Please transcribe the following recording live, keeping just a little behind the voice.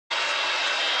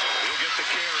the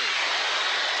carry.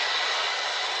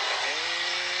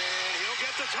 And he'll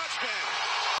get the touchdown.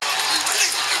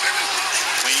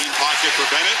 Clean pocket for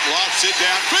Bennett. Lofts it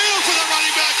downfield for the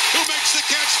running back who makes the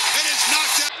catch and is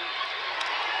knocked out.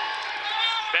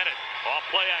 Bennett off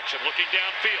play action, looking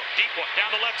downfield. Deep one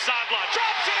down the left sideline.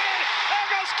 Drops it in. There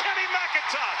goes Kenny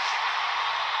McIntosh.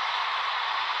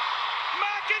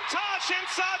 McIntosh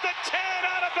inside the 10,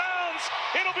 out of bounds.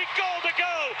 It'll be goal to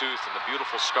go. Deuce and the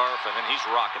beautiful scarf, and then he's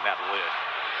rocking that lid.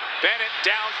 Bennett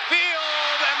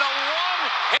downfield, and the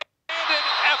one-handed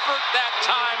effort that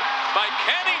time by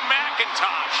Kenny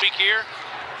McIntosh. Here,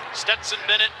 Stetson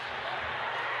Bennett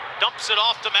dumps it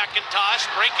off to McIntosh,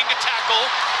 breaking a tackle,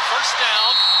 first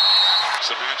down.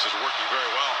 The match is working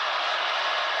very well.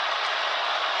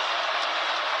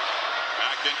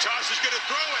 McIntosh is going to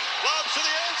throw it. Lobs to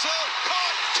the end zone.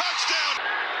 Caught. Touchdown.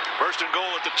 First and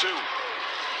goal at the 2.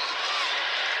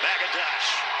 McIntosh.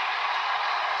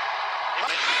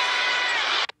 Gonna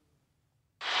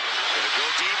go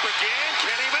deep again.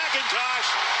 Kenny McIntosh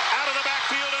out of the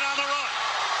backfield and on the run.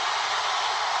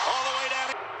 All the way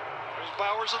down. There's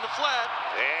Bowers in the flat.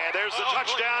 And there's the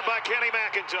touchdown by Kenny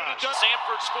McIntosh.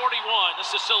 Sanford's 41.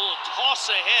 This is a little toss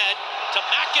ahead to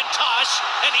McIntosh,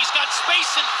 and he's got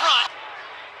space in front.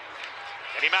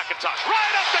 Kenny McIntosh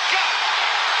right up the gut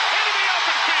into the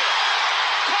open field.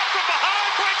 Caught from behind,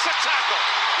 breaks a tackle.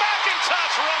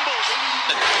 McIntosh rumbles.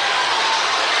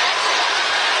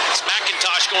 It's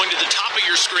McIntosh going to the top of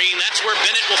your screen. That's where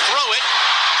Bennett will throw it.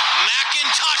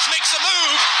 McIntosh makes a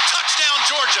move. Touchdown,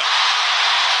 Georgia.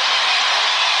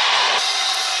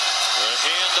 The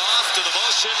handoff to the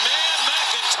motion man.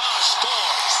 McIntosh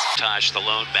scores. McIntosh, the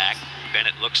lone back.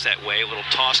 Bennett looks that way. A little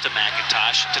toss to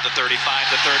McIntosh to the 35,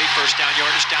 the 30. First down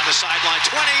yardage down the sideline.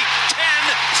 20,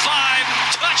 10,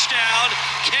 5. Touchdown,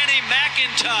 Kenny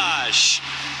McIntosh.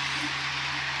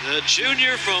 The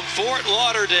junior from Fort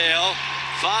Lauderdale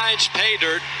finds pay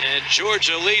dirt, and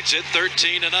Georgia leads it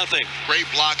 13-0. Great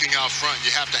blocking out front.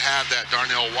 You have to have that.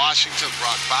 Darnell Washington,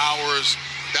 Brock Bowers.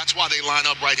 That's why they line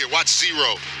up right here. Watch 0,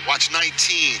 watch 19,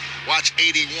 watch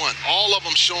 81. All of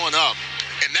them showing up.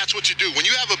 And that's what you do. When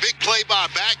you have a big play by a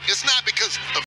back, it's not because of